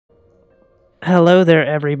Hello there,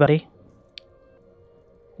 everybody.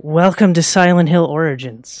 Welcome to Silent Hill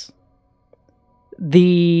Origins,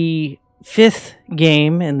 the fifth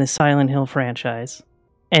game in the Silent Hill franchise,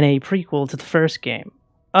 and a prequel to the first game,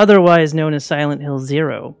 otherwise known as Silent Hill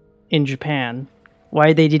 0 in Japan.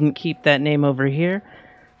 Why they didn't keep that name over here?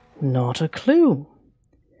 Not a clue.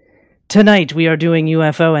 Tonight we are doing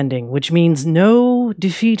UFO ending, which means no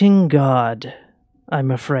defeating God,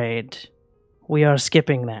 I'm afraid. We are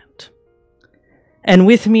skipping that. And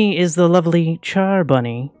with me is the lovely Char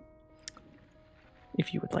Bunny.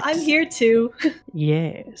 If you would like I'm here too.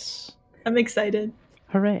 Yes. I'm excited.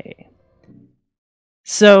 Hooray.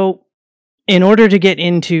 So, in order to get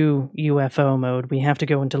into UFO mode, we have to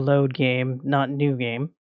go into load game, not new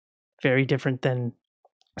game. Very different than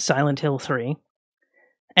Silent Hill 3.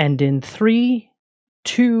 And in 3,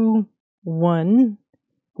 2, 1,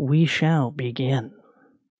 we shall begin.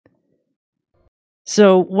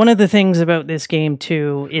 So, one of the things about this game,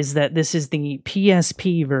 too, is that this is the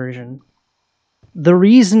PSP version. The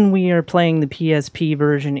reason we are playing the PSP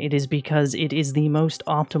version, it is because it is the most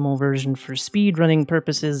optimal version for speedrunning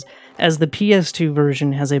purposes, as the PS2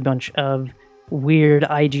 version has a bunch of weird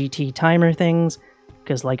IGT timer things,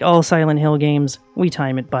 because like all Silent Hill games, we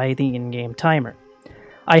time it by the in-game timer.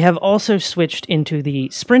 I have also switched into the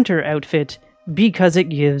Sprinter outfit because it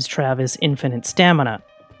gives Travis infinite stamina,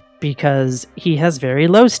 because he has very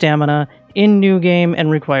low stamina in New Game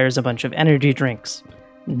and requires a bunch of energy drinks.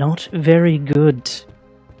 Not very good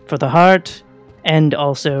for the heart, and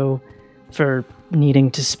also for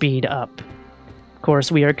needing to speed up. Of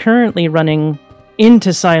course, we are currently running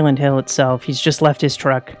into Silent Hill itself. He's just left his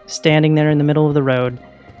truck, standing there in the middle of the road.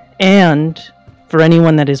 And for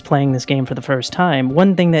anyone that is playing this game for the first time,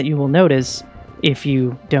 one thing that you will notice, if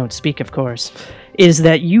you don't speak, of course, is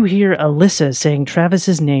that you hear Alyssa saying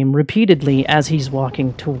Travis's name repeatedly as he's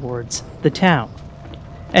walking towards the town.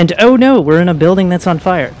 And oh no, we're in a building that's on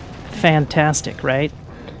fire. Fantastic, right?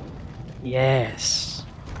 Yes.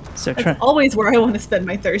 So That's always where I want to spend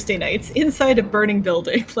my Thursday nights, inside a burning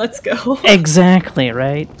building. Let's go. Exactly,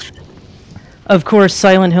 right? Of course,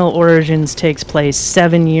 Silent Hill Origins takes place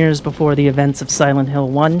 7 years before the events of Silent Hill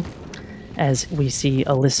 1, as we see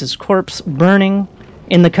Alyssa's corpse burning.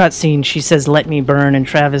 In the cutscene, she says, "Let me burn," and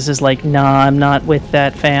Travis is like, "Nah, I'm not with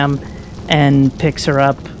that, fam," and picks her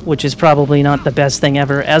up, which is probably not the best thing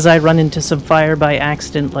ever. As I run into some fire by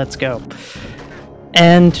accident, let's go.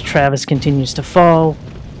 And Travis continues to fall,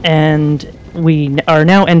 and we are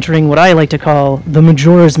now entering what I like to call the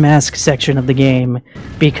Majora's Mask section of the game,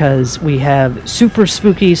 because we have super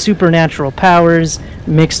spooky, supernatural powers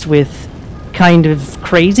mixed with kind of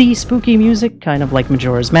crazy, spooky music, kind of like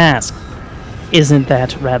Majora's Mask. Isn't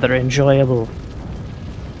that rather enjoyable?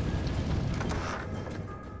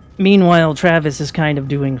 Meanwhile, Travis is kind of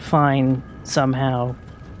doing fine somehow.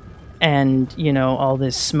 And, you know, all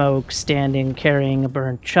this smoke, standing, carrying a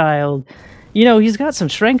burnt child. You know, he's got some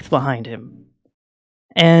strength behind him.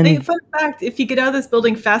 And Hey, fun fact, if you get out of this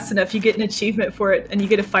building fast enough, you get an achievement for it, and you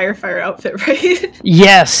get a firefighter outfit, right?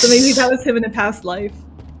 yes! So maybe that was him in a past life.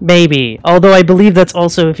 Maybe. Although I believe that's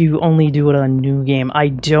also if you only do it on New Game. I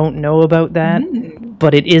don't know about that,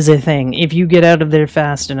 but it is a thing. If you get out of there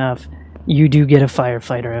fast enough, you do get a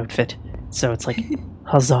firefighter outfit. So it's like,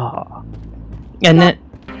 huzzah. And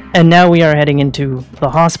now we are heading into the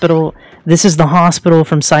hospital. This is the hospital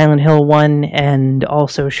from Silent Hill 1 and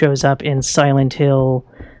also shows up in Silent Hill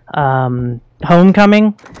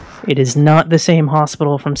Homecoming. It is not the same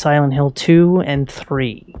hospital from Silent Hill 2 and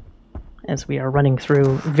 3. As we are running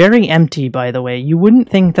through. Very empty, by the way. You wouldn't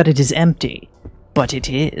think that it is empty, but it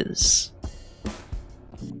is.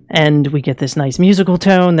 And we get this nice musical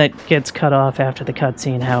tone that gets cut off after the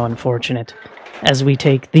cutscene. How unfortunate. As we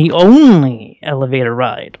take the only elevator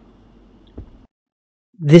ride.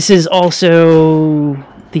 This is also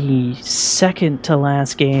the second to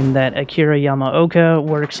last game that Akira Yamaoka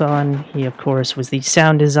works on. He, of course, was the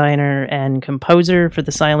sound designer and composer for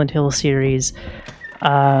the Silent Hill series.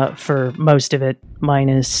 For most of it,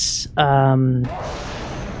 minus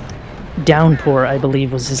Downpour, I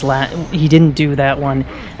believe, was his last. He didn't do that one,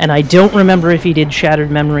 and I don't remember if he did Shattered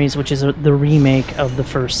Memories, which is the remake of the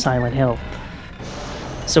first Silent Hill.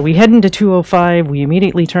 So we head into 205, we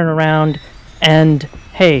immediately turn around, and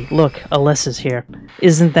hey, look, Alyssa's here.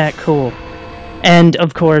 Isn't that cool? And,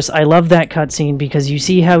 of course, I love that cutscene because you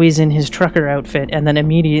see how he's in his trucker outfit, and then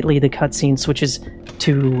immediately the cutscene switches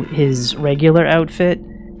to his regular outfit,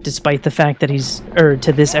 despite the fact that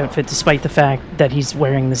to this outfit, despite the fact that he's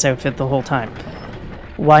wearing this outfit the whole time.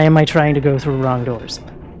 Why am I trying to go through wrong doors?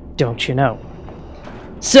 Don't you know?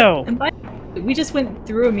 So... And we just went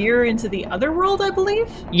through a mirror into the other world, I believe?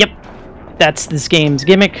 Yep. That's this game's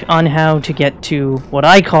gimmick on how to get to what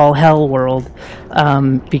I call Hell World,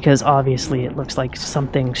 because obviously it looks like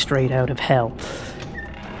something straight out of hell.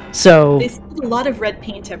 So they spilled a lot of red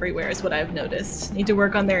paint everywhere is what I've noticed. Need to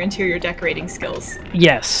work on their interior decorating skills.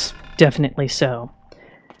 Yes, definitely so.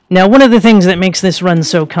 Now, one of the things that makes this run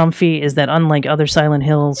so comfy is that unlike other Silent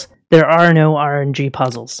Hills, there are no RNG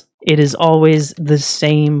puzzles. It is always the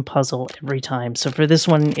same puzzle every time. So for this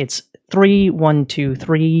one, it's 3, 1, 2,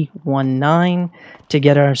 3, 1, 9 to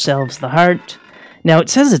get ourselves the heart. Now, it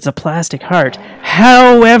says it's a plastic heart.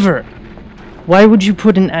 However, why would you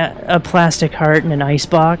put a plastic heart in an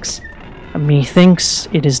icebox? Methinks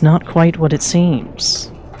it is not quite what it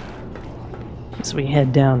seems. As we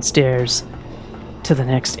head downstairs to the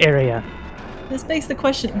next area. This begs the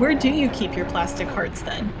question, where do you keep your plastic hearts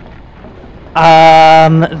then?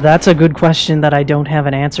 That's a good question that I don't have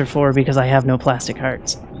an answer for because I have no plastic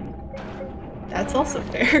hearts. That's also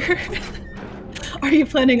fair. Are you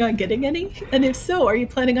planning on getting any? And if so, are you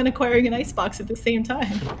planning on acquiring an icebox at the same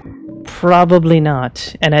time? Probably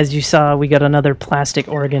not. And as you saw, we got another plastic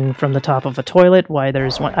organ from the top of a toilet. Why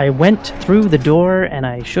there's one? I went through the door and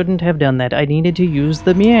I shouldn't have done that. I needed to use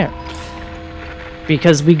the mirror.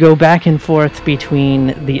 Because we go back and forth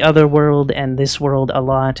between the other world and this world a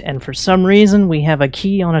lot, and for some reason we have a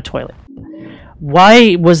key on a toilet.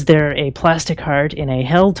 Why was there a plastic heart in a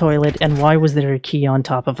hell toilet, and why was there a key on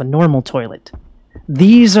top of a normal toilet?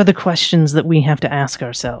 These are the questions that we have to ask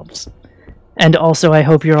ourselves. And also, I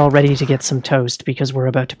hope you're all ready to get some toast, because we're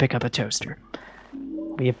about to pick up a toaster.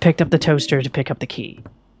 We have picked up the toaster to pick up the key.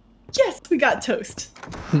 Yes, we got toast.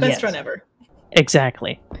 Best run ever.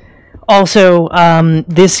 Exactly. Also,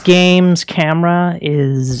 this game's camera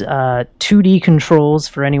is 2D controls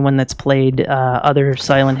for anyone that's played other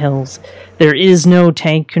Silent Hills. There is no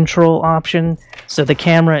tank control option, so the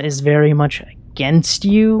camera is very much against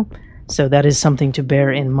you. So that is something to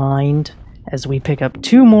bear in mind as we pick up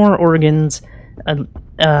 2 more organs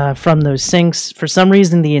from those sinks. For some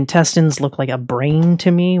reason, the intestines look like a brain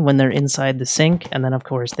to me when they're inside the sink, and then, of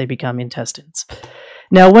course, they become intestines.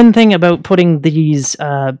 Now, one thing about putting these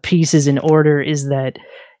pieces in order is that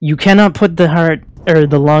you cannot put the heart or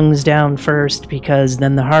the lungs down first because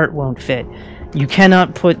then the heart won't fit. You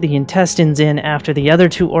cannot put the intestines in after the other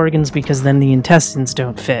 2 organs because then the intestines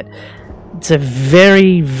don't fit. It's a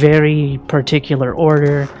very, very particular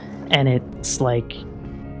order, and it's like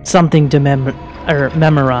something to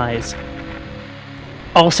memorize.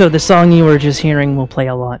 Also, the song you were just hearing will play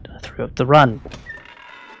a lot throughout the run.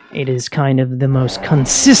 It is kind of the most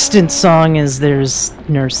consistent song as there's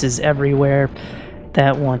nurses everywhere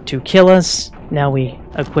that want to kill us. Now we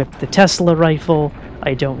equip the Tesla rifle.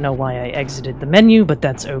 I don't know why I exited the menu, but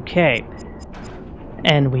that's okay.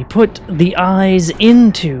 And we put the eyes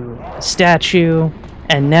into the statue,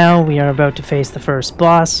 and now we are about to face the first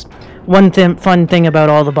boss. One fun thing about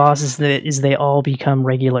all the bosses is they all become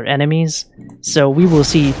regular enemies, so we will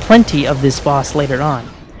see plenty of this boss later on.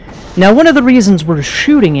 Now, one of the reasons we're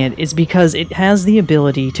shooting it is because it has the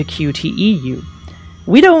ability to QTE you.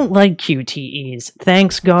 We don't like QTEs.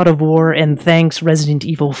 Thanks God of War and thanks Resident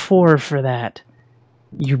Evil 4 for that.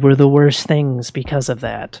 You were the worst things because of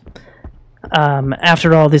that.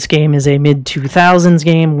 After all, this game is a mid-2000s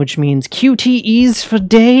game, which means QTEs for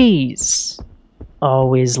days.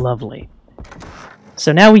 Always lovely.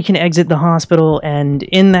 So now we can exit the hospital, and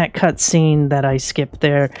in that cutscene that I skipped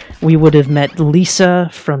there, we would have met Lisa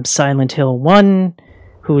from Silent Hill 1,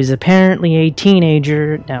 who is apparently a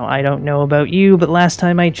teenager. Now, I don't know about you, but last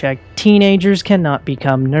time I checked, teenagers cannot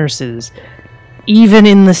become nurses. Even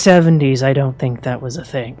in the 70s, I don't think that was a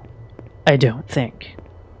thing. I don't think.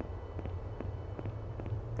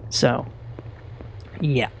 So,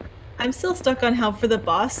 yeah. I'm still stuck on how for the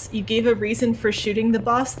boss, you gave a reason for shooting the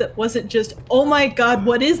boss that wasn't just, oh my god,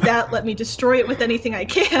 what is that? Let me destroy it with anything I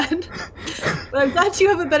can. But I'm glad you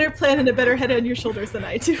have a better plan and a better head on your shoulders than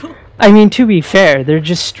I do. I mean, to be fair, they're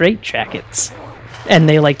just straitjackets. And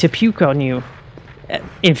they like to puke on you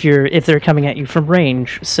if they're coming at you from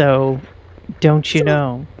range, so don't you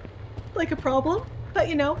know? Like a problem, but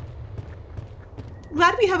you know.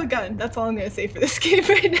 Glad we have a gun, that's all I'm going to say for this game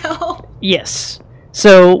right now. Yes.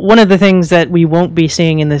 So, one of the things that we won't be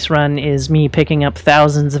seeing in this run is me picking up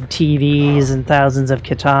thousands of TVs and thousands of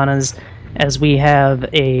katanas, as we have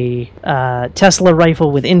a Tesla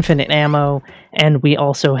rifle with infinite ammo, and we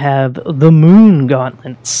also have the moon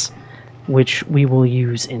gauntlets, which we will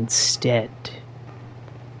use instead.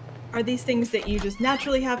 Are these things that you just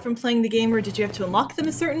naturally have from playing the game, or did you have to unlock them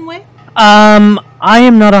a certain way? I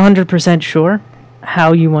am not 100% sure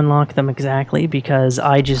how you unlock them exactly, because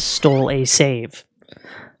I just stole a save.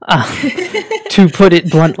 to put it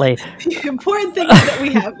bluntly. The important thing is that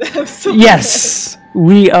we have them. So Yes,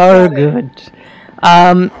 we are good.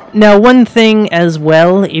 Now, one thing as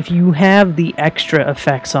well, if you have the extra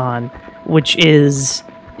effects on, which is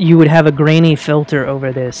you would have a grainy filter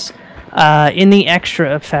over this, in the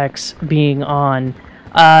extra effects being on,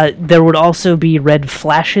 there would also be red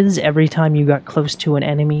flashes every time you got close to an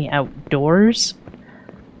enemy outdoors.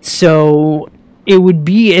 So it would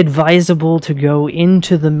be advisable to go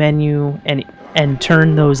into the menu and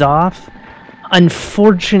turn those off.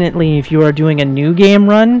 Unfortunately, if you are doing a new game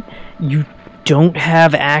run, you don't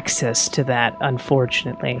have access to that,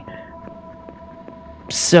 unfortunately.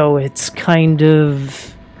 So it's kind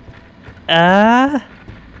of...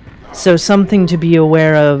 So something to be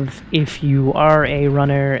aware of if you are a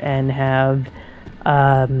runner and have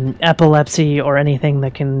epilepsy or anything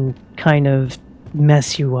that can kind of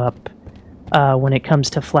mess you up when it comes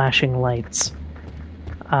to flashing lights.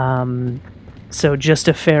 So just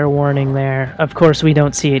a fair warning there. Of course, we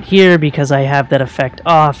don't see it here because I have that effect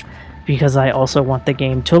off, because I also want the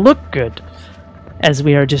game to look good. As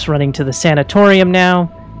we are just running to the sanatorium now,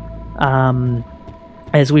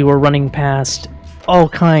 as we were running past all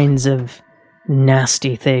kinds of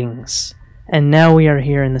nasty things. And now we are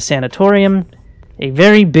here in the sanatorium, a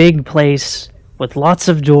very big place with lots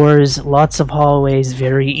of doors, lots of hallways,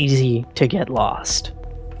 very easy to get lost.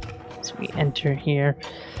 So we enter here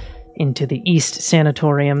into the East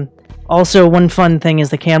Sanatorium. Also, one fun thing is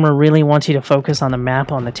the camera really wants you to focus on the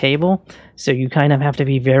map on the table, so you kind of have to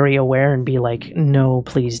be very aware and be like, no,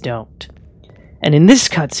 please don't. And in this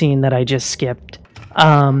cutscene that I just skipped,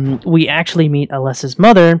 we actually meet Alessa's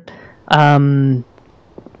mother. Oh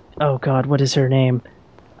god, what is her name?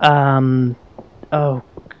 Oh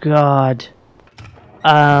god.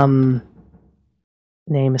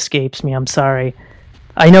 Name escapes me, I'm sorry.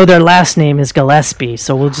 I know their last name is Gillespie,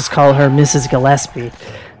 so we'll just call her Mrs. Gillespie,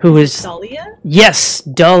 who is... Dahlia? Yes,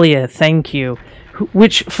 Dahlia, thank you.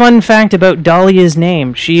 Which, fun fact about Dahlia's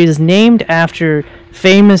name, she is named after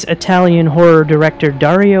famous Italian horror director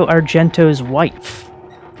Dario Argento's wife.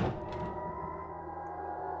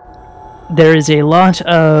 There is a lot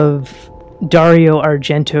of Dario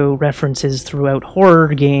Argento references throughout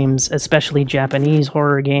horror games, especially Japanese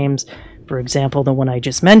horror games, for example, the one I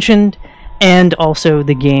just mentioned, and also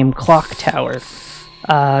the game Clock Tower.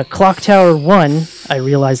 Clock Tower 1, I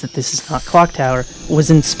realize that this is not Clock Tower, was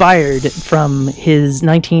inspired from his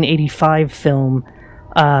 1985 film,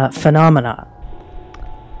 Phenomena.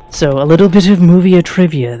 So a little bit of movie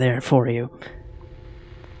trivia there for you.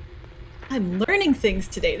 I'm learning things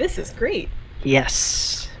today. This is great.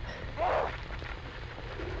 Yes.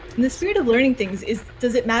 In the spirit of learning things,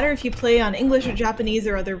 does it matter if you play on English or Japanese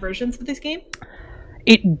or other versions of this game?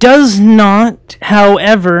 It does not,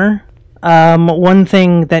 however, one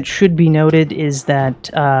thing that should be noted is that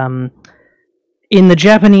in the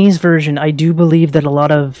Japanese version, I do believe that a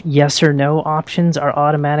lot of yes or no options are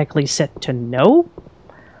automatically set to no,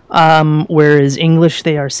 whereas English,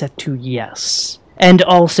 they are set to yes. And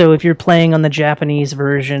also, if you're playing on the Japanese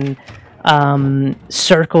version,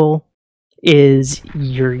 circle is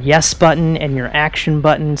your yes button and your action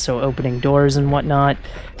button, so opening doors and whatnot.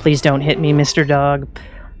 Please don't hit me, Mr. Dog.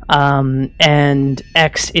 And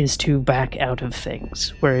X is to back out of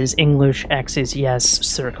things, whereas English, X is yes,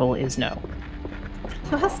 circle is no.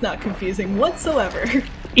 That's not confusing whatsoever.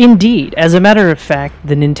 Indeed. As a matter of fact,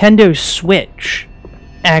 the Nintendo Switch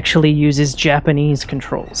actually uses Japanese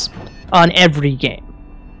controls on every game.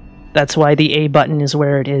 That's why the A button is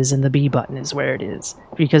where it is and the B button is where it is.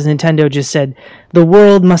 Because Nintendo just said, the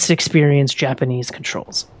world must experience Japanese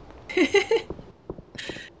controls.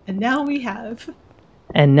 And now we have...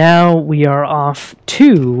 And now we are off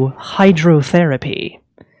to hydrotherapy.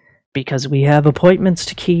 Because we have appointments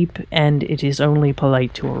to keep, and it is only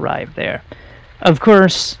polite to arrive there. Of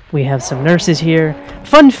course, we have some nurses here.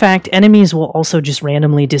 Fun fact, enemies will also just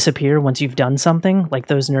randomly disappear once you've done something, like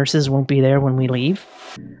those nurses won't be there when we leave.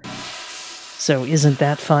 So isn't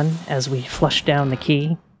that fun, as we flush down the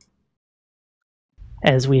key?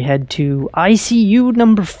 As we head to ICU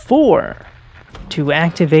number 4, to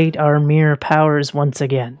activate our mirror powers once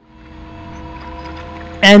again.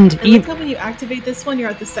 And I like how when you activate this one, you're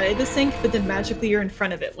at the side of the sink, but then magically you're in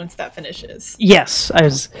front of it once that finishes. Yes,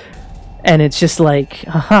 and it's just like,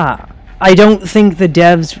 haha. I don't think the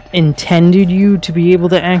devs intended you to be able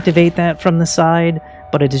to activate that from the side,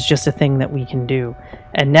 but it is just a thing that we can do.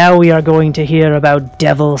 And now we are going to hear about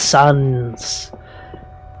Devil Sons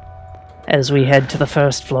as we head to the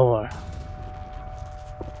first floor.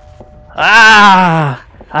 Ah!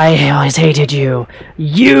 I always hated you.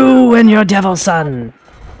 You and your Devil Son.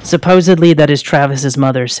 Supposedly, that is Travis's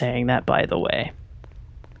mother saying that, by the way.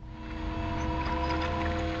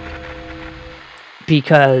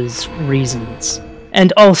 Because reasons.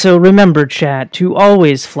 And also, remember, chat, to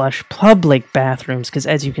always flush public bathrooms, because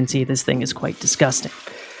as you can see, this thing is quite disgusting.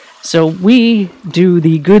 So we do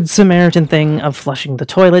the good Samaritan thing of flushing the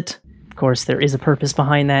toilet. Of course, there is a purpose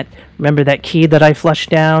behind that. Remember that key that I flushed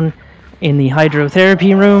down in the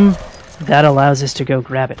hydrotherapy room? That allows us to go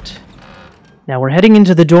grab it. Now we're heading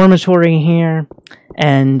into the dormitory here,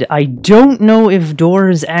 and I don't know if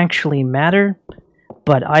doors actually matter,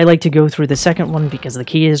 but I like to go through the second one because the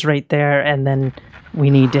key is right there, and then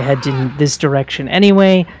we need to head in this direction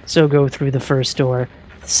anyway, so go through the first door,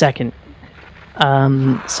 second.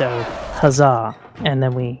 So, huzzah. And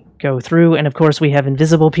then we go through, and of course we have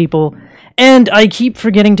invisible people, and I keep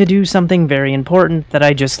forgetting to do something very important that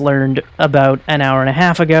I just learned about an hour and a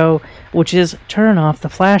half ago, which is turn off the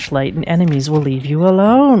flashlight and enemies will leave you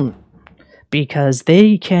alone. Because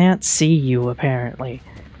they can't see you, apparently,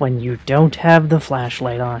 when you don't have the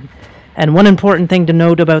flashlight on. And one important thing to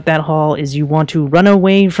note about that hall is you want to run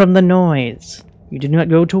away from the noise. You do not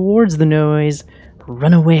go towards the noise,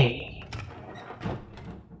 run away.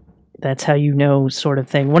 That's how you know, sort of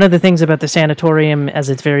thing. One of the things about the sanatorium, as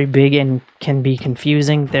it's very big and can be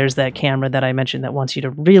confusing, there's that camera that I mentioned that wants you to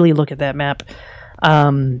really look at that map,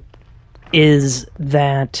 is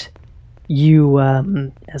that you,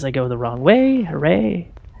 as I go the wrong way,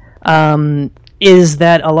 hooray, is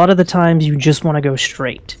that a lot of the times you just want to go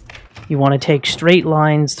straight. You want to take straight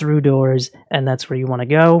lines through doors, and that's where you want to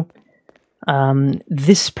go.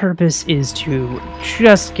 This purpose is to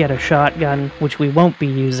just get a shotgun, which we won't be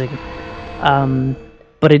using,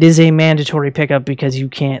 but it is a mandatory pickup because you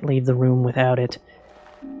can't leave the room without it.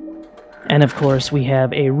 And of course we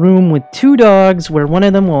have a room with 2 dogs where one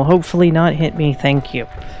of them will hopefully not hit me, thank you.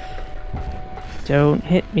 Don't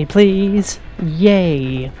hit me, please.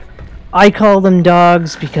 Yay. I call them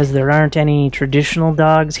dogs because there aren't any traditional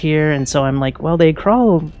dogs here, and so I'm like, well, they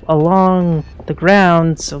crawl along the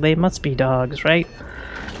ground, so they must be dogs, right?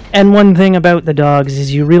 And one thing about the dogs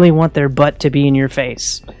is you really want their butt to be in your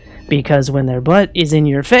face, because when their butt is in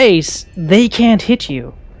your face, they can't hit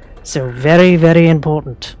you. So very, very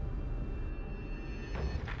important.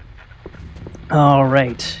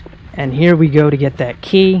 Alright, and here we go to get that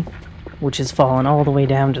key, which has fallen all the way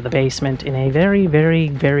down to the basement in a very, very,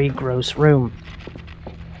 very gross room.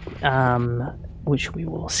 Which we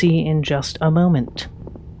will see in just a moment.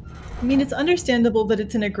 I mean, it's understandable that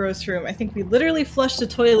it's in a gross room. I think we literally flushed a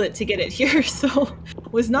toilet to get it here, so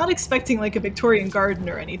was not expecting like a Victorian garden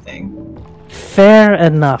or anything. Fair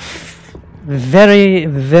enough. Very,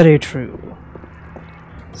 very true.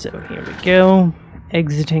 So here we go.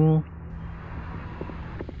 Exiting.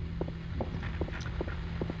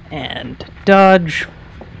 And dodge.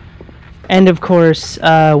 And of course,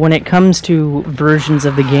 when it comes to versions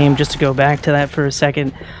of the game, just to go back to that for a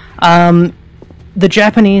second, the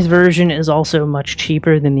Japanese version is also much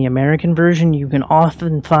cheaper than the American version. You can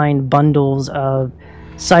often find bundles of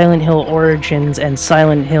Silent Hill Origins and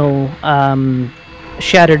Silent Hill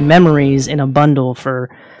Shattered Memories in a bundle for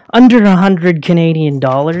under 100 Canadian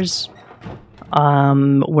dollars.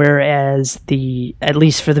 Whereas at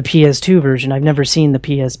least for the PS2 version, I've never seen the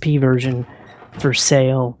PSP version for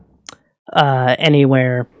sale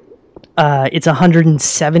anywhere. It's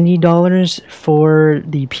 $170 for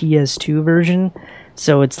the PS2 version,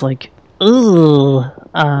 so it's like, ugh,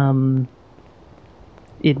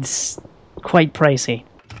 it's quite pricey.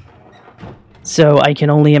 So I can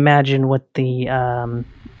only imagine what the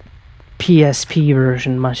PSP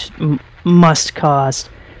version must cost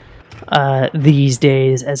these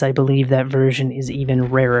days, as I believe that version is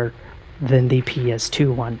even rarer than the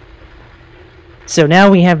PS2 one. So now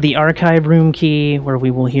we have the archive room key, where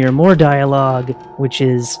we will hear more dialogue, which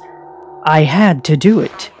is, I had to do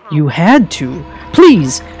it. You had to.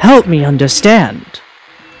 Please help me understand.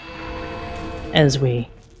 As we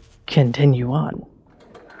continue on.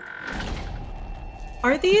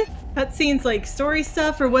 Are these cutscenes like story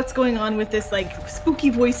stuff, or what's going on with this like spooky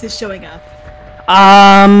voices showing up?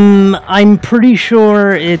 I'm pretty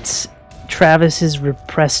sure it's Travis's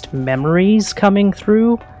repressed memories coming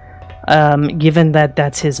through, given that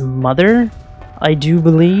that's his mother, I do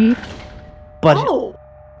believe, but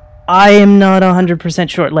I am not 100%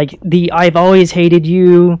 sure. Like, the I've always hated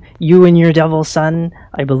you and your devil son,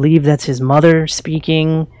 I believe that's his mother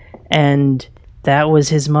speaking, and that was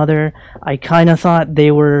his mother. I kind of thought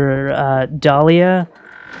they were Dahlia,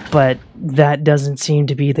 but that doesn't seem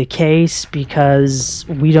to be the case because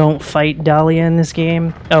we don't fight Dahlia in this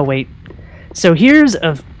game. Oh, wait. So here's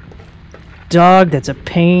a dog that's a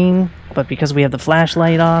pain but because we have the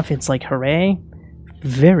flashlight off, it's like, hooray.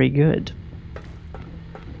 Very good.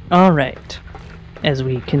 Alright. As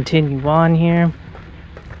we continue on here,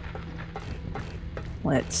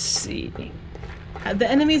 let's see. The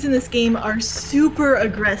enemies in this game are super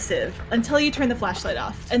aggressive until you turn the flashlight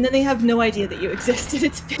off, and then they have no idea that you existed.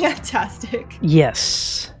 It's fantastic.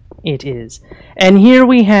 Yes, it is. And here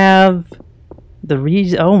we have the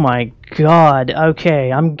reason. Oh my god.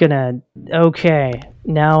 Okay, okay.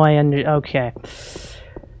 Now okay.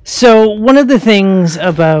 So, one of the things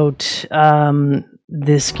about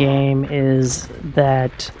this game is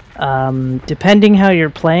that depending how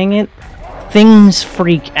you're playing it, things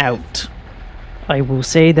freak out. I will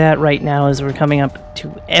say that right now as we're coming up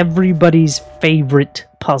to everybody's favorite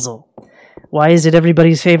puzzle. Why is it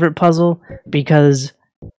everybody's favorite puzzle? Because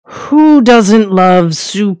who doesn't love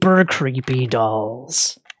super creepy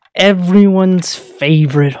dolls? Everyone's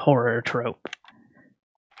favorite horror trope.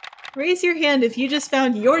 Raise your hand if you just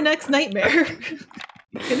found your next nightmare.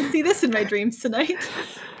 I'm gonna see this in my dreams tonight.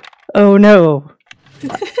 Oh no.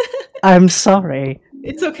 I'm sorry.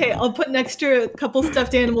 It's okay, I'll put an extra couple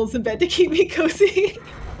stuffed animals in bed to keep me cozy.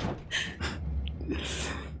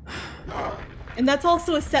 And that's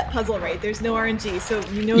also a set puzzle, right? There's no RNG, so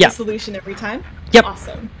you know the solution every time? Yep.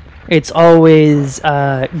 Awesome. It's always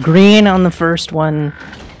green on the first one,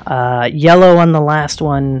 yellow on the last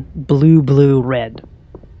one, blue, blue, red.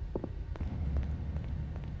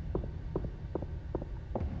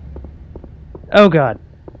 Oh god.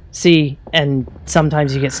 See, and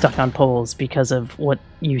sometimes you get stuck on poles because of what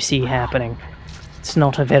you see happening. It's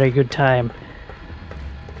not a very good time.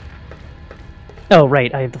 Oh,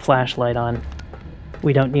 right, I have the flashlight on.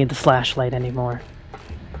 We don't need the flashlight anymore.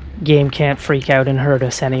 Game can't freak out and hurt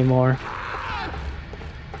us anymore.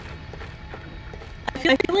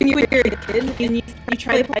 I feel like you're a kid and you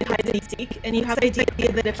try to play hide and seek, and you have the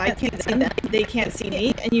idea that if I can't see them, they can't see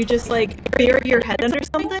me, and you just like bury your head under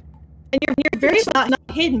something. And you're very not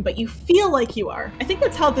hidden, but you feel like you are. I think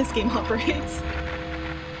that's how this game operates.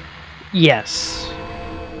 Yes.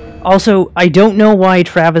 Also, I don't know why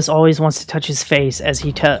Travis always wants to touch his face as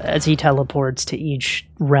he teleports to each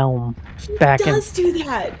realm. He does do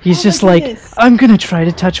that. He's just like, I'm gonna try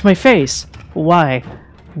to touch my face. Why?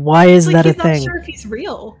 Why is that a thing? He's not sure if he's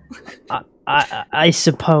real. I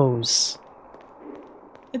suppose.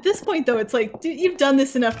 At this point, though, it's like, dude, you've done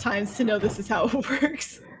this enough times to know this is how it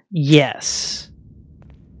works. Yes.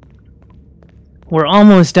 We're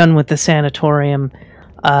almost done with the sanatorium.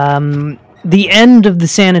 The end of the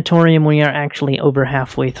sanatorium, we are actually over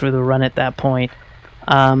halfway through the run at that point.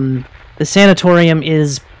 The sanatorium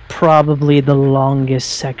is probably the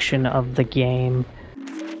longest section of the game,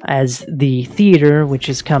 as the theater, which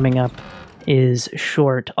is coming up, is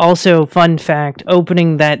short. Also, fun fact,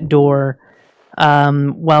 opening that door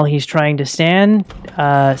while he's trying to stand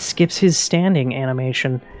skips his standing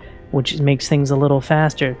animation, which makes things a little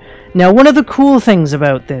faster. Now, one of the cool things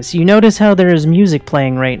about this, you notice how there is music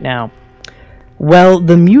playing right now. Well,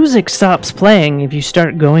 the music stops playing if you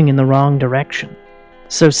start going in the wrong direction.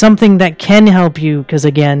 So something that can help you, because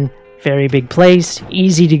again, very big place,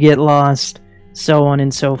 easy to get lost, so on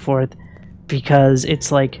and so forth, because it's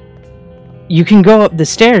like, you can go up the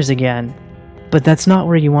stairs again, but that's not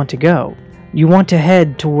where you want to go. You want to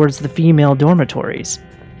head towards the female dormitories.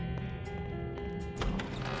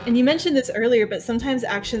 And you mentioned this earlier, but sometimes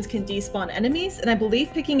actions can despawn enemies, and I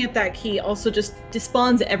believe picking up that key also just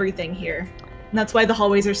despawns everything here. And that's why the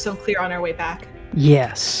hallways are so clear on our way back.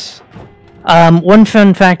 Yes. One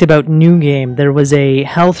fun fact about New Game, there was a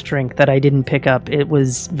health drink that I didn't pick up. It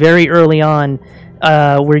was very early on,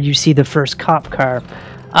 where you see the first cop car.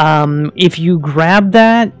 If you grab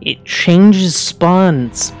that, it changes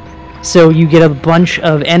spawns. So you get a bunch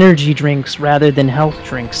of energy drinks rather than health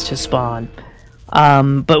drinks to spawn.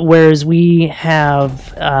 But whereas we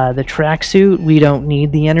have the tracksuit, we don't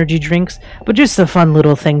need the energy drinks, but just a fun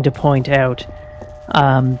little thing to point out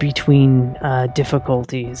between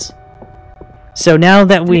difficulties. So now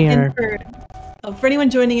that we are... For anyone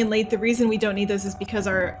joining in late, the reason we don't need those is because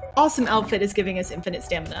our awesome outfit is giving us infinite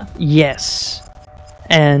stamina. Yes.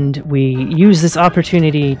 And we use this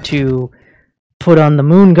opportunity to put on the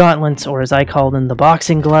moon gauntlets, or as I call them, the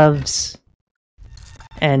boxing gloves.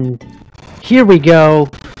 And here we go.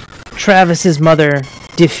 Travis's mother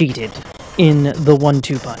defeated in the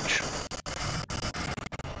 1-2 punch.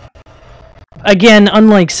 Again,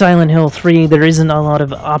 unlike Silent Hill 3, there isn't a lot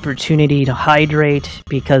of opportunity to hydrate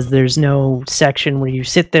because there's no section where you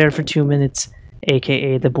sit there for 2 minutes,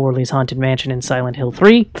 aka the Borley's Haunted Mansion in Silent Hill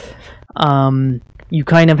 3. You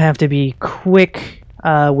kind of have to be quick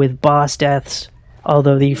with boss deaths,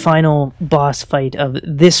 Although the final boss fight of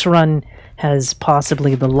this run has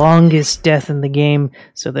possibly the longest death in the game,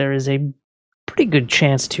 so there is a pretty good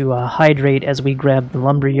chance to hydrate as we grab the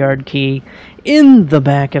lumberyard key in the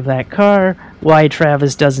back of that car. Why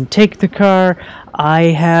Travis doesn't take the car, I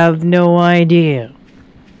have no idea.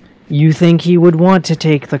 You think he would want to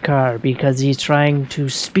take the car because he's trying to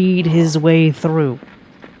speed his way through.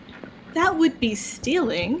 That would be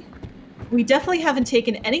stealing. We definitely haven't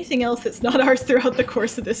taken anything else that's not ours throughout the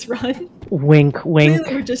course of this run. Wink, wink.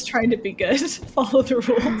 Clearly we're just trying to be good. Follow the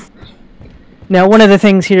rules. Now, one of the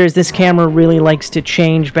things here is this camera really likes to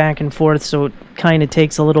change back and forth, so it kind of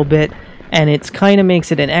takes a little bit, and it kind of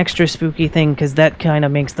makes it an extra spooky thing, because that kind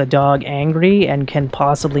of makes the dog angry and can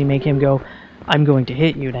possibly make him go, I'm going to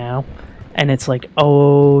hit you now. And it's like,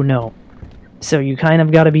 oh no. So you kind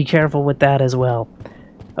of got to be careful with that as well.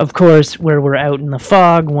 Of course, where we're out in the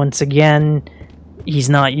fog, once again, he's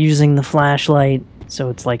not using the flashlight, so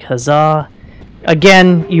it's like, huzzah.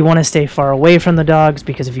 Again, you want to stay far away from the dogs,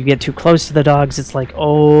 because if you get too close to the dogs, it's like,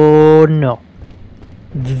 oh no.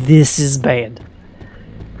 This is bad.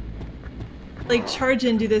 Like, charge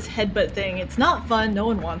in, do this headbutt thing. It's not fun, no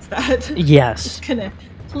one wants that. Yes. It's gonna...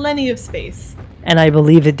 plenty of space. And I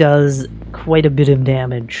believe it does quite a bit of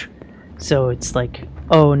damage. So it's like,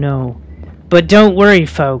 oh no. But don't worry,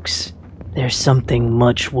 folks. There's something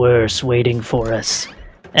much worse waiting for us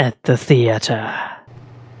at the theater.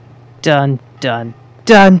 Dun dun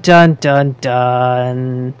dun dun dun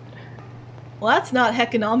dun. Well, that's not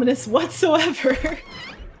heckin' ominous whatsoever.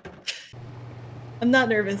 I'm not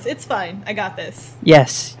nervous. It's fine. I got this.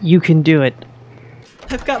 Yes, you can do it.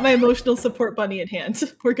 I've got my emotional support bunny in hand.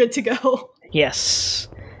 We're good to go. Yes.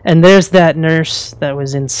 And there's that nurse that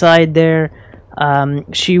was inside there.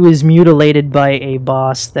 She was mutilated by a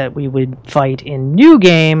boss that we would fight in New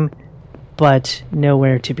Game, but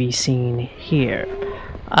nowhere to be seen here.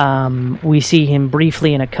 We see him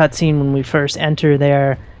briefly in a cutscene when we first enter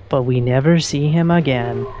there, but we never see him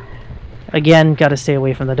again. Again, gotta stay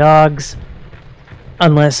away from the dogs.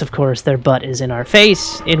 Unless, of course, their butt is in our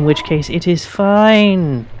face, in which case it is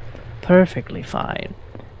fine. Perfectly fine.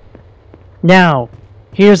 Now,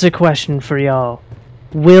 here's a question for y'all.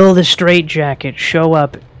 Will the straitjacket show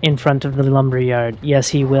up in front of the lumberyard? Yes,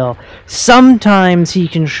 he will. Sometimes he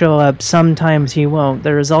can show up, sometimes he won't.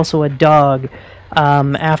 There is also a dog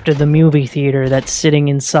after the movie theater that's sitting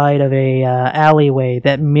inside of a alleyway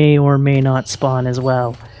that may or may not spawn as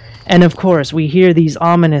well. And of course, we hear these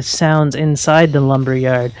ominous sounds inside the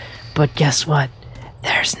lumberyard, but guess what?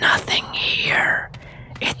 There's nothing here.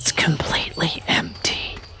 It's completely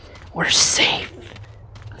empty. We're safe.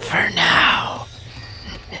 For now.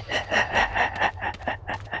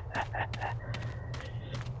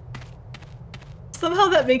 Somehow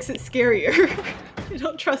that makes it scarier. I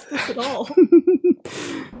don't trust this at all.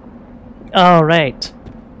 Alright.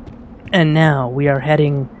 And now we are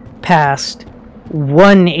heading past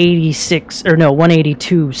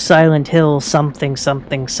 182 Silent Hill something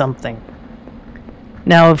something something.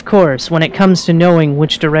 Now, of course, when it comes to knowing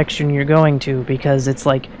which direction you're going to, because it's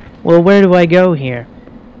like, well, where do I go here?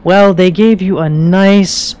 Well, they gave you a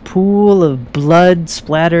nice pool of blood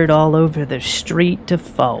splattered all over the street to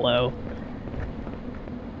follow.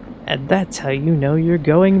 And that's how you know you're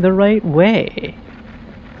going the right way.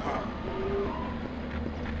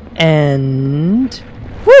 And...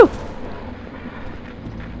 woo!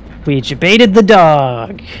 We baited the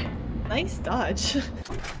dog. Nice dodge.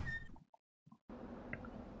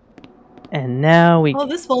 And now we... oh,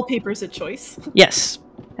 this wallpaper's a choice. Yes,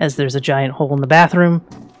 as there's a giant hole in the bathroom,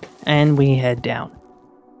 and we head down.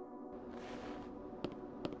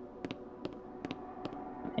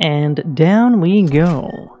 And down we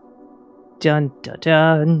go. Dun dun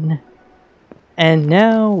dun. And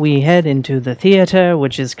now we head into the theater,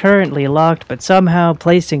 which is currently locked, but somehow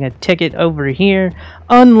placing a ticket over here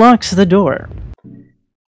unlocks the door.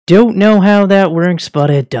 Don't know how that works, but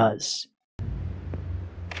it does.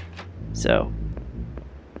 So.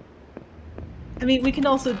 I mean, we can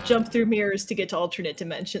also jump through mirrors to get to alternate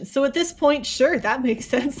dimensions. So at this point, sure, that makes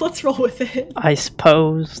sense. Let's roll with it. I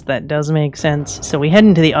suppose that does make sense. So we head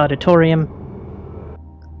into the auditorium.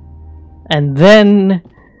 And then...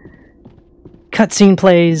 cutscene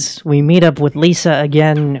plays. We meet up with Lisa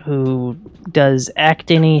again, who does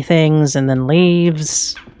acting-y things and then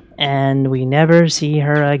leaves. And we never see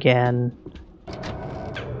her again.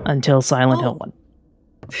 Until Silent Hill 1.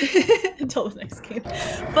 Until the next game.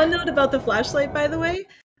 Fun note about the flashlight, by the way.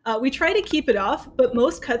 We try to keep it off, but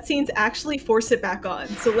most cutscenes actually force it back on.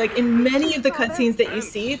 So, like, in many of the cutscenes that you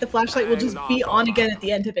see, the flashlight will just be on again at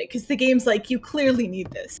the end of it, because the game's like, you clearly need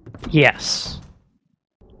this. Yes.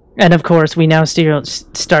 And of course, we now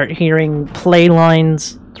start hearing play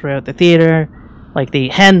lines throughout the theater, like the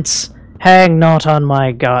 "hence, hang not on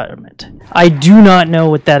my garment." I do not know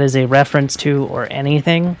what that is a reference to or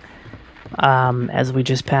anything, as we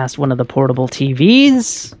just passed one of the portable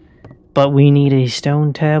TVs, but we need a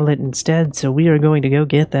stone tablet instead, so we are going to go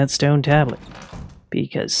get that stone tablet.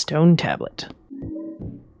 Because stone tablet,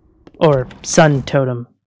 or sun totem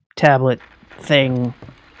tablet thing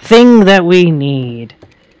that we need.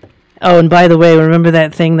 Oh, and by the way, remember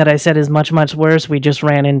that thing that I said is much, much worse? We just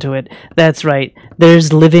ran into it. That's right.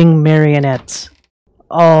 There's living marionettes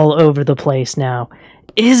all over the place now.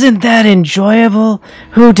 Isn't that enjoyable?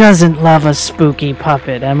 Who doesn't love a spooky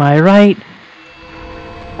puppet, am I right?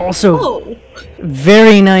 Also,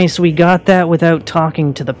 very nice we got that without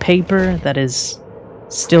talking to the paper. That is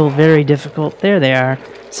still very difficult. There they are.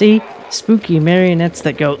 See? Spooky marionettes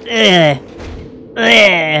that go, eh,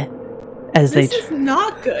 eh. This is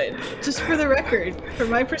not good, just for the record. From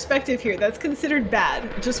my perspective here, that's considered bad.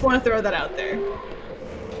 Just want to throw that out there.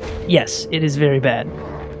 Yes, it is very bad.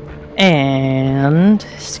 And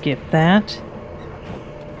skip that.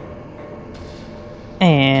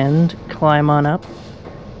 And climb on up.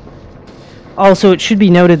 Also, it should be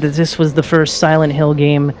noted that this was the first Silent Hill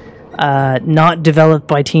game not developed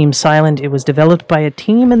by Team Silent. It was developed by a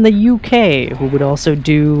team in the UK who would also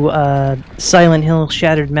do Silent Hill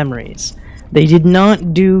Shattered Memories. They did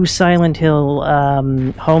not do Silent Hill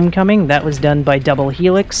Homecoming. That was done by Double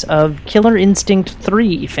Helix of Killer Instinct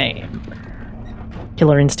 3 fame.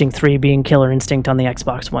 Killer Instinct 3 being Killer Instinct on the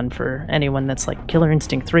Xbox One, for anyone that's like, Killer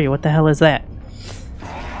Instinct 3, what the hell is that?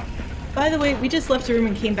 By the way, we just left a room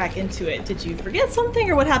and came back into it. Did you forget something,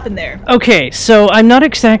 or what happened there? Okay, so I'm not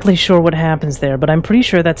exactly sure what happens there, but I'm pretty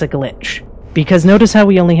sure that's a glitch. Because notice how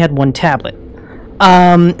we only had one tablet.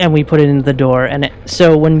 And we put it into the door, and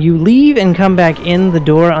so when you leave and come back in, the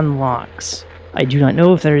door unlocks. I do not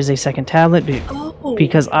know if there is a second tablet,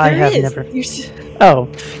 because I have never...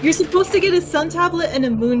 You're supposed to get a sun tablet and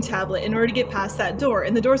a moon tablet in order to get past that door,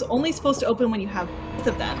 and the door's only supposed to open when you have both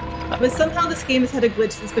of them. But somehow this game has had a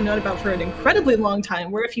glitch that's been known about for an incredibly long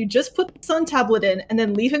time, where if you just put the sun tablet in and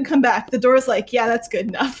then leave and come back, the door's like, yeah, that's good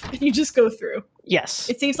enough, and you just go through. Yes.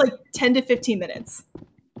 It saves like 10 to 15 minutes.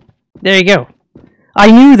 There you go. I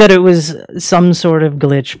knew that it was some sort of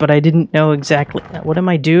glitch, but I didn't know exactly. What am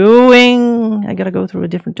I doing? I gotta go through a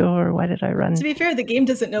different door. Why did I run? To be fair, the game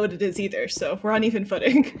doesn't know what it is either, so we're on even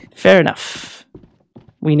footing. Fair enough.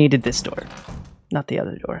 We needed this door, not the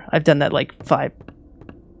other door. I've done that like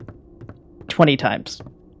 20 times.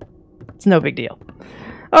 It's no big deal.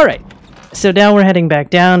 Alright, so now we're heading back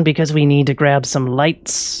down because we need to grab some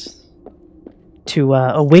lights to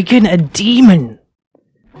awaken a demon.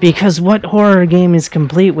 Because what horror game is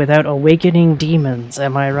complete without awakening demons,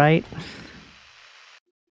 am I right?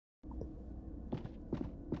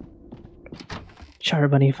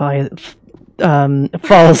 Charbunny falls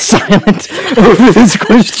silent over this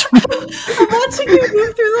question. I'm watching you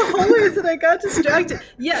move through the hallways and I got distracted.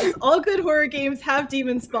 Yes, all good horror games have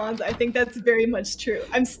demon spawns. I think that's very much true.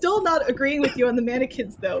 I'm still not agreeing with you on the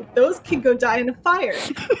mannequins, though. Those can go die in a fire.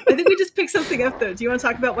 I think we just picked something up, though. Do you want to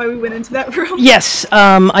talk about why we went into that room? Yes,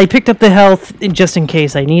 I picked up the health just in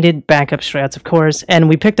case I needed. Backup strats, of course. And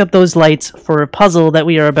we picked up those lights for a puzzle that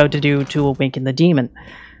we are about to do to awaken the demon.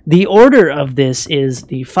 The order of this is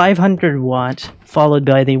the 500 watt, followed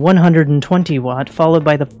by the 120 watt, followed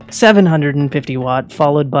by the 750 watt,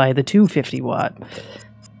 followed by the 250 watt.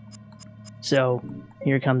 So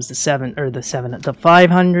here comes the 500, the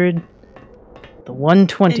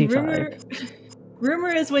 125. Rumor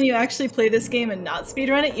is when you actually play this game and not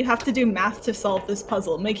speedrun it, you have to do math to solve this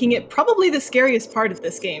puzzle, making it probably the scariest part of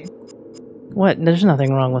this game. What? There's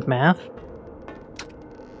nothing wrong with math.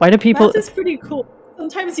 Why do people... Math is pretty cool.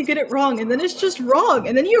 Sometimes you get it wrong, and then it's just wrong,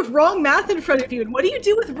 and then you have wrong math in front of you, and what do you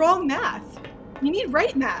do with wrong math? You need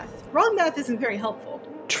right math. Wrong math isn't very helpful.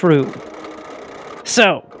 True.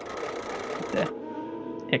 So...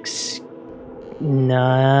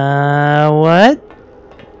 what?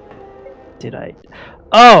 Did I...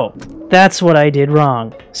 Oh! That's what I did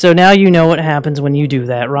wrong. So now you know what happens when you do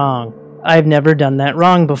that wrong. I've never done that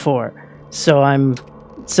wrong before. So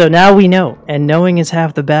now we know, and knowing is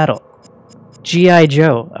half the battle. G.I.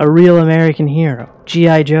 Joe, a real American hero.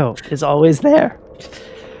 G.I. Joe is always there.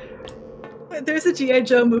 There's a G.I.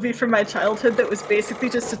 Joe movie from my childhood that was basically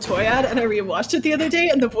just a toy ad, and I rewatched it the other day,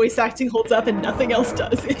 and the voice acting holds up and nothing else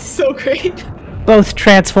does. It's so great. Both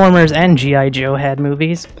Transformers and G.I. Joe had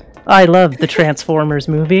movies. I love the Transformers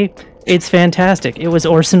movie. It's fantastic. It was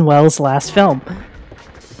Orson Welles' last film.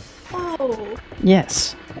 Oh.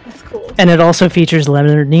 Yes. That's cool. And it also features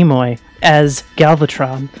Leonard Nimoy. as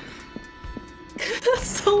Galvatron. That's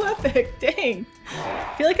so epic. Dang.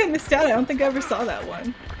 I feel like I missed out. I don't think I ever saw that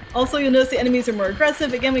one. Also, you'll notice the enemies are more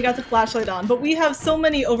aggressive. Again, we got the flashlight on, but we have so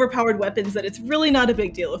many overpowered weapons that it's really not a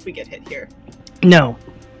big deal if we get hit here. No.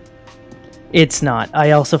 It's not.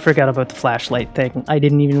 I also forgot about the flashlight thing. I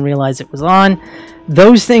didn't even realize it was on.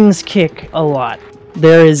 Those things kick a lot.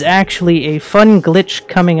 There is actually a fun glitch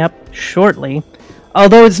coming up shortly.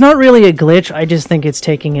 Although it's not really a glitch, I just think it's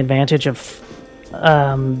taking advantage of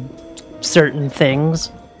certain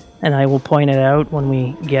things. And I will point it out when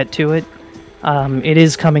we get to it. It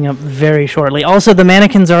is coming up very shortly. Also, the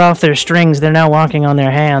mannequins are off their strings. They're now walking on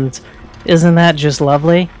their hands. Isn't that just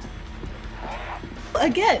lovely?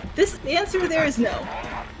 Again, the answer there is no.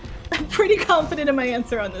 I'm pretty confident in my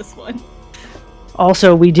answer on this one.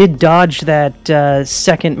 Also, we did dodge that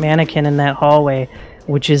second mannequin in that hallway,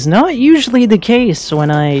 which is not usually the case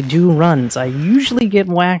when I do runs. I usually get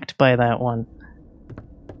whacked by that one.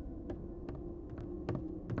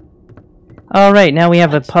 Alright, now we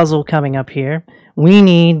have a puzzle coming up here. We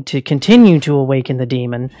need to continue to awaken the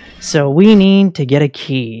demon, so we need to get a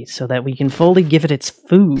key so that we can fully give it its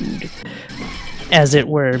food, as it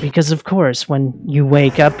were. Because, of course, when you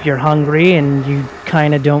wake up, you're hungry and you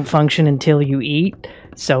kind of don't function until you eat.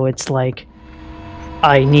 So it's like,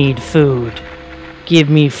 I need food. Give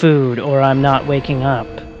me food or I'm not waking up.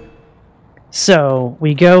 So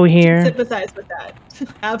we go here. Sympathize with that.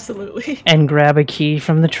 Absolutely. And grab a key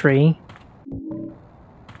from the tree.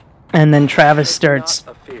 And then Travis starts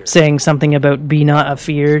saying something about be not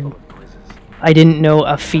afeared. I didn't know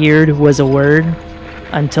afeared was a word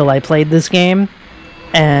until I played this game.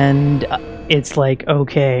 And it's like,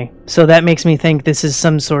 okay. So that makes me think this is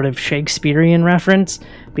some sort of Shakespearean reference,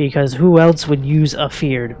 because who else would use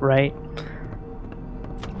afeared, right?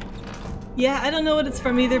 Yeah, I don't know what it's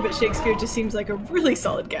from either, but Shakespeare just seems like a really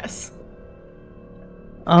solid guess.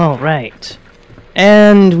 All right.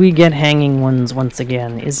 And we get hanging ones once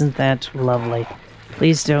again. Isn't that lovely?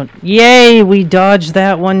 Please don't... Yay! We dodged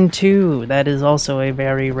that one too! That is also a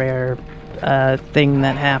very rare thing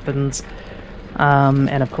that happens.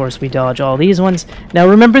 And of course we dodge all these ones. Now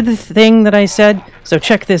remember the thing that I said? So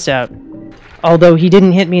check this out. Although he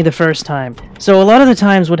didn't hit me the first time. So a lot of the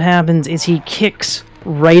times what happens is he kicks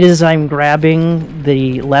right as I'm grabbing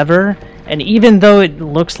the lever. And even though it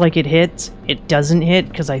looks like it hits, it doesn't hit,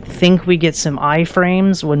 because I think we get some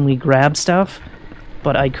iframes when we grab stuff.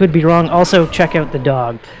 But I could be wrong. Also, check out the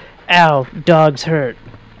dog. Ow, dog's hurt.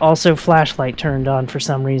 Also, flashlight turned on for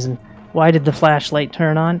some reason. Why did the flashlight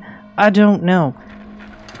turn on? I don't know.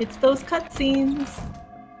 It's those cutscenes.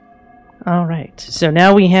 Alright, so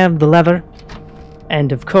now we have the lever.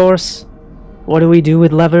 And of course, what do we do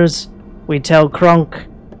with levers? We tell Kronk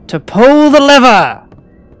to pull the lever!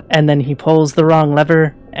 And then he pulls the wrong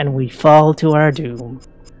lever, and we fall to our doom.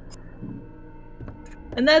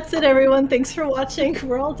 And that's it, everyone. Thanks for watching.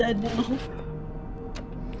 We're all dead now.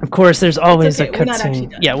 Of course, there's always okay. a We're not actually cutscene.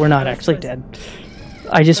 dead. Yeah, we're not actually dead.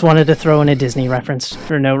 I just wanted to throw in a Disney reference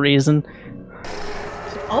for no reason.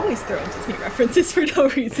 Always throwing Disney references for no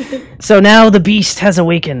reason. So now the beast has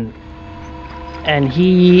awakened. And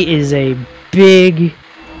he is a big,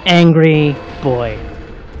 angry boy.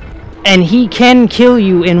 And he can kill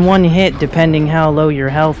you in one hit depending how low your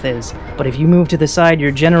health is. But if you move to the side, you're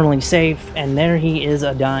generally safe, and there he is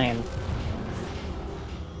a-dying.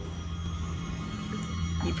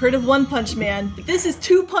 You've heard of One Punch Man, but this is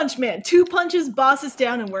Two Punch Man. 2 punches, boss is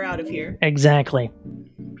down, and we're out of here. Exactly.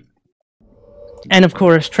 And of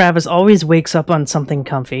course, Travis always wakes up on something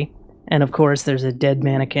comfy. And of course, there's a dead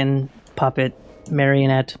mannequin, puppet,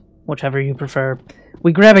 marionette, whichever you prefer.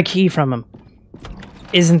 We grab a key from him.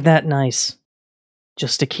 Isn't that nice?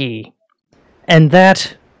 Just a key. And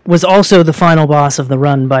that was also the final boss of the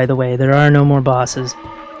run, by the way. There are no more bosses.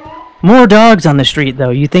 More dogs on the street, though.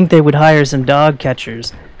 You'd think they would hire some dog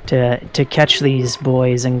catchers to catch these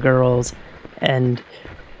boys and girls. And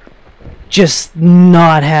just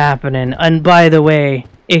not happening. And by the way,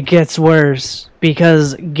 it gets worse.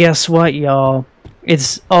 Because guess what, y'all?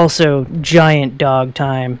 It's also giant dog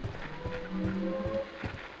time.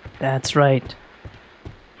 That's right.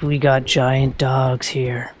 We got giant dogs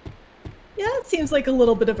here. Yeah, it seems like a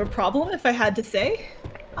little bit of a problem, if I had to say.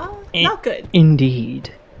 Not good.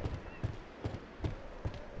 Indeed.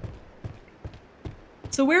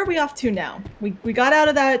 So where are we off to now? We got out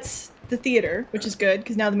of the theater, which is good,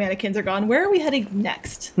 because now the mannequins are gone. Where are we heading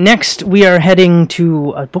next? Next, we are heading to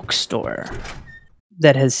a bookstore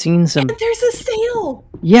that has seen some... And there's a sale!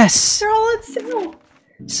 Yes! They're all on sale!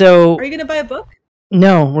 So... Are you gonna buy a book?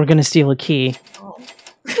 No, we're gonna steal a key. Oh.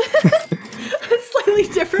 It's slightly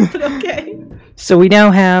different, but okay. So we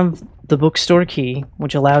now have the bookstore key,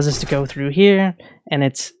 which allows us to go through here, and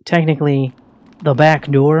it's technically the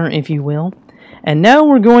back door, if you will. And now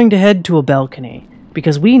we're going to head to a balcony,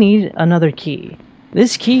 because we need another key.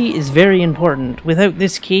 This key is very important. Without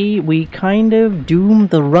this key, we kind of doom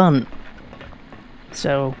the run.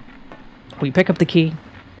 So, we pick up the key.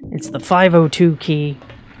 It's the 502 key.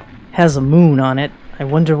 Has a moon on it. I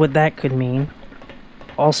wonder what that could mean.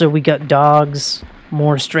 Also, we got dogs,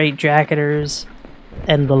 more straitjacketers,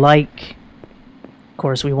 and the like. Of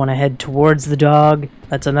course, we want to head towards the dog.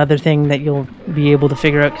 That's another thing that you'll be able to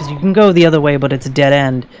figure out, because you can go the other way, but it's a dead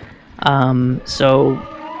end. So,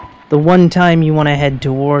 the one time you want to head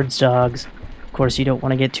towards dogs, of course, you don't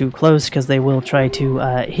want to get too close, because they will try to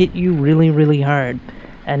hit you really, really hard.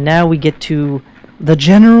 And now we get to the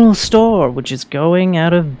general store, which is going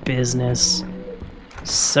out of business.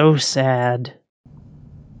 So sad.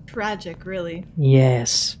 Tragic, really.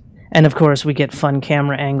 Yes. And of course, we get fun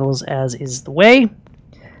camera angles, as is the way.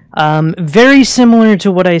 Very similar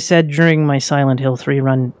to what I said during my Silent Hill 3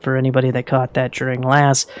 run, for anybody that caught that during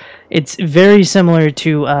last. It's very similar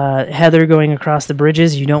to Heather going across the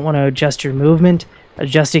bridges. You don't want to adjust your movement.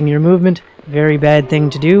 Adjusting your movement, very bad thing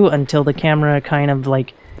to do until the camera kind of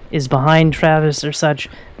like is behind Travis or such.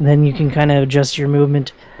 Then you can kind of adjust your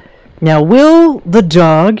movement. Now, will the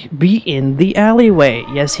dog be in the alleyway?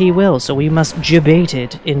 Yes, he will. So we must debate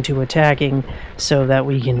it into attacking so that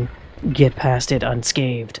we can get past it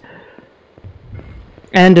unscathed.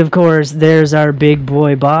 And of course, there's our big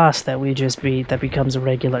boy boss that we just beat that becomes a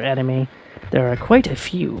regular enemy. There are quite a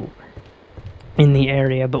few in the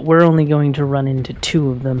area, but we're only going to run into 2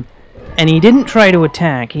 of them. And he didn't try to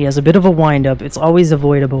attack. He has a bit of a wind-up. It's always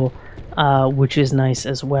avoidable, which is nice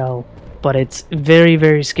as well. But it's very,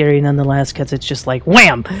 very scary nonetheless, because it's just like,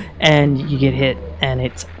 wham! And you get hit, and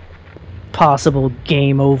it's possible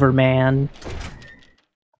game over, man.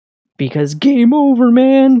 Because game over,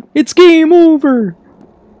 man! It's game over!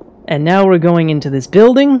 And now we're going into this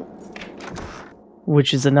building,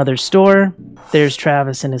 which is another store. There's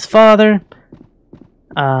Travis and his father.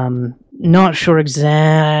 Not sure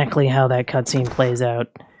exactly how that cutscene plays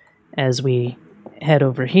out as we head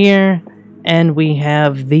over here. And we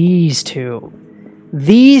have these 2.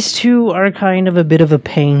 These 2 are kind of a bit of a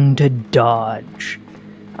pain to dodge.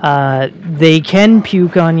 They can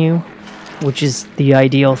puke on you, which is the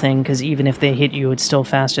ideal thing, because even if they hit you, it's still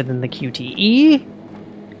faster than the QTE.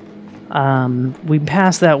 We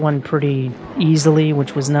passed that one pretty easily,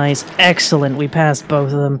 which was nice. Excellent, we passed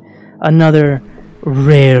both of them. Another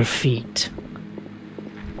rare feat.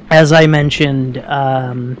 As I mentioned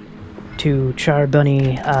to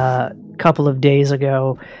Charbunny a couple of days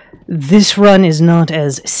ago, this run is not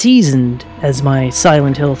as seasoned as my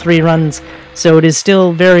Silent Hill 3 runs, so it is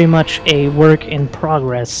still very much a work in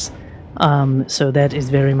progress. So that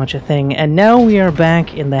is very much a thing. And now we are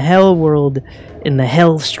back in the Hell world, in the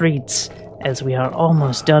Hell streets, as we are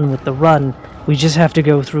almost done with the run. We just have to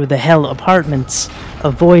go through the Hell apartments,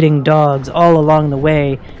 avoiding dogs all along the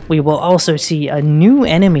way. We will also see a new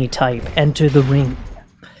enemy type enter the ring.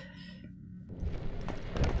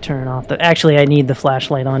 Turn off the... Actually, I need the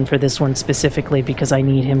flashlight on for this one specifically because I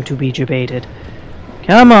need him to be debated.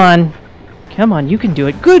 Come on! Come on, you can do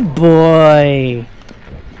it. Good boy!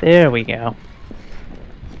 There we go.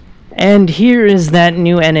 And here is that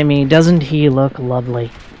new enemy. Doesn't he look lovely?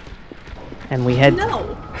 And we head...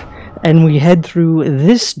 No! And we head through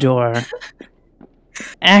this door.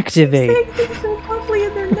 Activate. You're saying things are lovely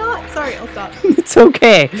and they're not. Sorry, I'll stop. It's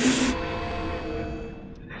okay.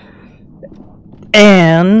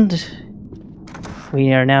 And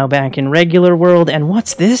we are now back in regular world. And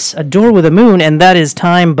what's this? A door with a moon. And that is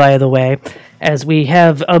time, by the way, as we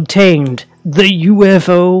have obtained the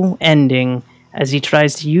UFO ending as he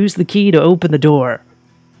tries to use the key to open the door.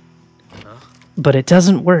 But it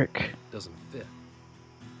doesn't work. Doesn't fit.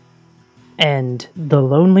 And the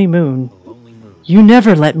lonely moon. You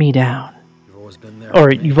never let me down. You've always been there.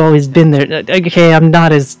 Or you've always been there. Okay, I'm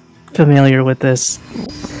not as familiar with this.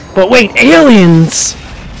 But wait, aliens!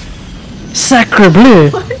 Sacre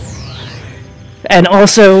bleu! And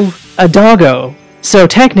also a doggo. So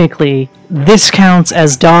technically, this counts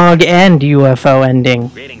as dog and UFO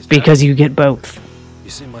ending, because you get both. You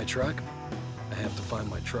see my truck? I have to find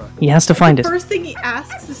my truck. He has to find The it. first thing he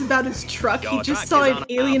asks is about his truck. He just saw an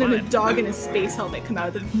alien and a dog in a space helmet come out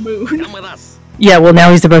of the moon. Come with us. Yeah, well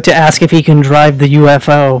now he's about to ask if he can drive the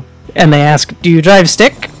UFO. And they ask, do you drive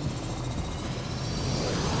stick?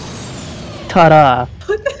 Ta-da.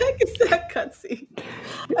 What the heck is that cutscene?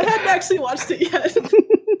 I hadn't actually watched it yet.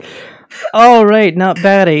 Alright, not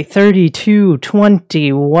bad. A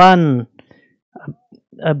 32-21.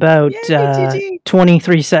 about Yay, GG.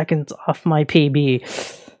 23 seconds off my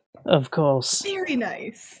PB, of course. Very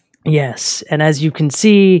nice. Yes, and as you can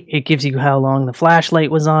see, it gives you how long the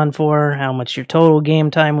flashlight was on for, how much your total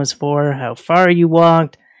game time was for, how far you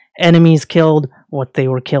walked, enemies killed, what they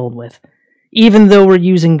were killed with. Even though we're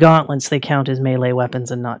using gauntlets, they count as melee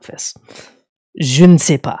weapons and not fists. Je ne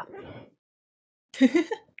sais pas.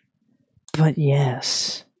 But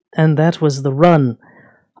yes, and that was the run.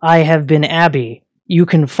 I have been Abbie. You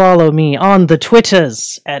can follow me on the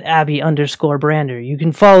Twitters at Abbie_Brander. You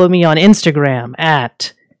can follow me on Instagram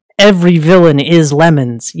at Every Villain is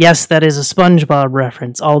Lemons. Yes, that is a SpongeBob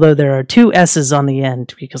reference, although there are 2 S's on the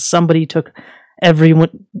end because somebody took Every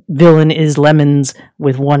Villain is Lemons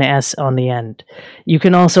with 1 S on the end. You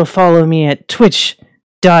can also follow me at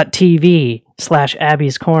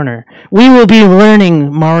twitch.tv/Abbie's Corner. We will be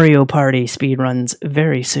learning Mario Party speedruns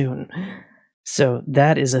very soon. So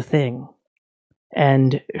that is a thing.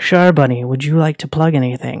 And Charbunny, would you like to plug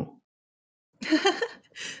anything?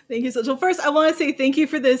 Thank you so much. Well, first, I want to say thank you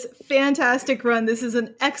for this fantastic run. This is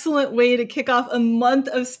an excellent way to kick off a month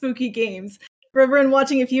of spooky games. For everyone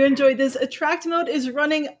watching, if you enjoyed this, Attract Mode is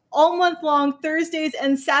running all month long, Thursdays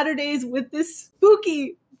and Saturdays, with this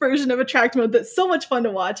spooky version of Attract Mode that's so much fun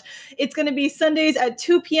to watch. It's going to be Sundays at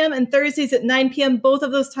 2 p.m. and Thursdays at 9 p.m. Both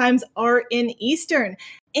of those times are in Eastern.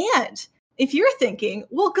 And if you're thinking,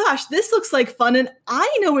 well, gosh, this looks like fun and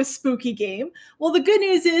I know a spooky game, well, the good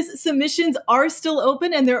news is submissions are still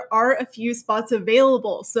open and there are a few spots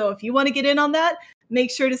available. So if you want to get in on that, make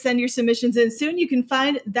sure to send your submissions in soon. You can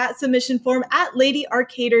find that submission form at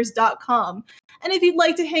ladyarcaders.com. And if you'd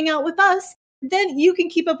like to hang out with us, then you can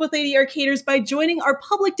keep up with Lady Arcaders by joining our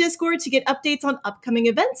public Discord to get updates on upcoming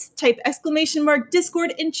events. Type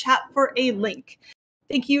 !Discord in chat for a link.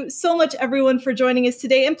 Thank you so much, everyone, for joining us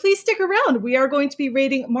today. And please stick around. We are going to be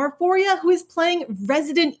rating Marforia, who is playing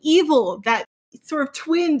Resident Evil, that sort of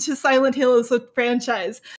twin to Silent Hill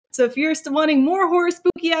franchise. So if you're still wanting more horror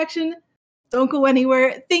spooky action, don't go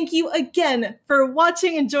anywhere. Thank you again for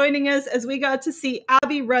watching and joining us as we got to see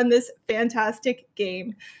Abbie run this fantastic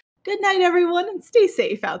game. Good night, everyone, and stay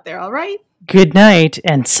safe out there, all right? Good night,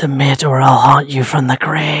 and submit or I'll haunt you from the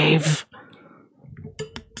grave.